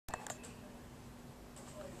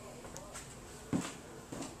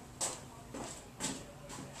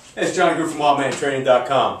It's Johnny Grube from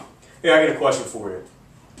WildManTraining.com. Hey, I got a question for you.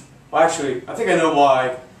 Well, actually, I think I know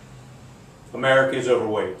why America is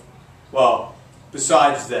overweight. Well,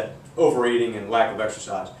 besides that overeating and lack of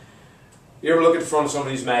exercise. You ever look at the front of some of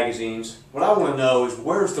these magazines? What I want to know is,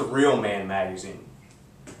 where's the Real Man magazine?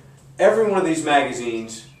 Every one of these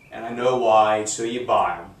magazines, and I know why, so you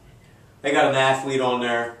buy them. They got an athlete on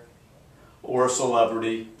there, or a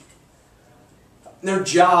celebrity. Their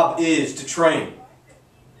job is to train.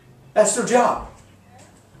 That's their job.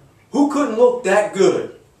 Who couldn't look that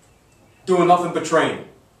good doing nothing but training?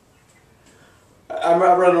 I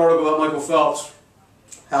read an article about Michael Phelps,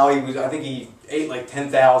 how he was, I think he ate like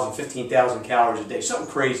 10,000, 15,000 calories a day, something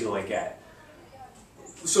crazy like that.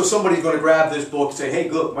 So somebody's going to grab this book and say, hey,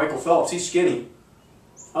 look, Michael Phelps, he's skinny.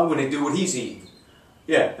 I'm going to do what he's eating.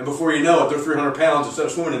 Yeah, and before you know it, they're 300 pounds. Instead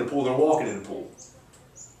of swimming in the pool, they're walking in the pool.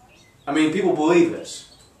 I mean, people believe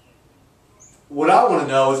this. What I want to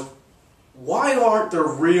know is, why aren't there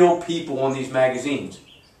real people on these magazines?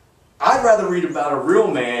 I'd rather read about a real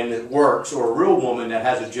man that works, or a real woman that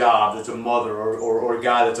has a job, that's a mother, or a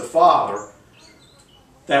guy that's a father,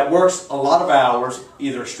 that works a lot of hours,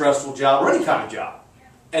 either a stressful job or any kind of job,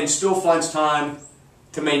 and still finds time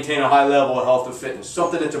to maintain a high level of health and fitness,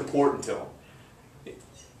 something that's important to them.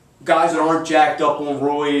 Guys that aren't jacked up on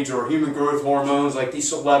roids or human growth hormones like these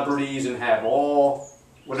celebrities and have all,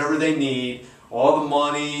 whatever they need, all the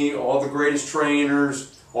money, all the greatest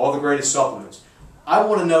trainers, all the greatest supplements. I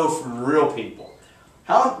want to know from real people,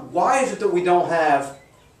 why is it that we don't have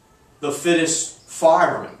the fittest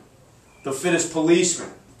fireman, the fittest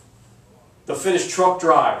policeman, the fittest truck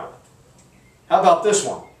driver? How about this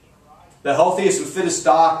one? The healthiest and fittest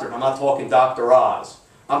doctor. And I'm not talking Dr. Oz.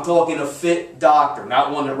 I'm talking a fit doctor,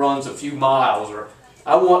 not one that runs a few miles.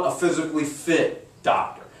 I want a physically fit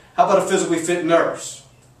doctor. How about a physically fit nurse?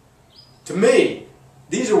 To me,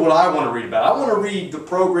 these are what I want to read about. I want to read the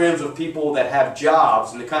programs of people that have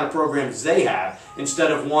jobs and the kind of programs they have,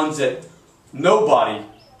 instead of ones that nobody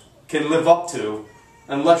can live up to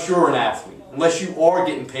unless you're an athlete, unless you are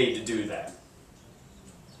getting paid to do that.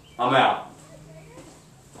 I'm out.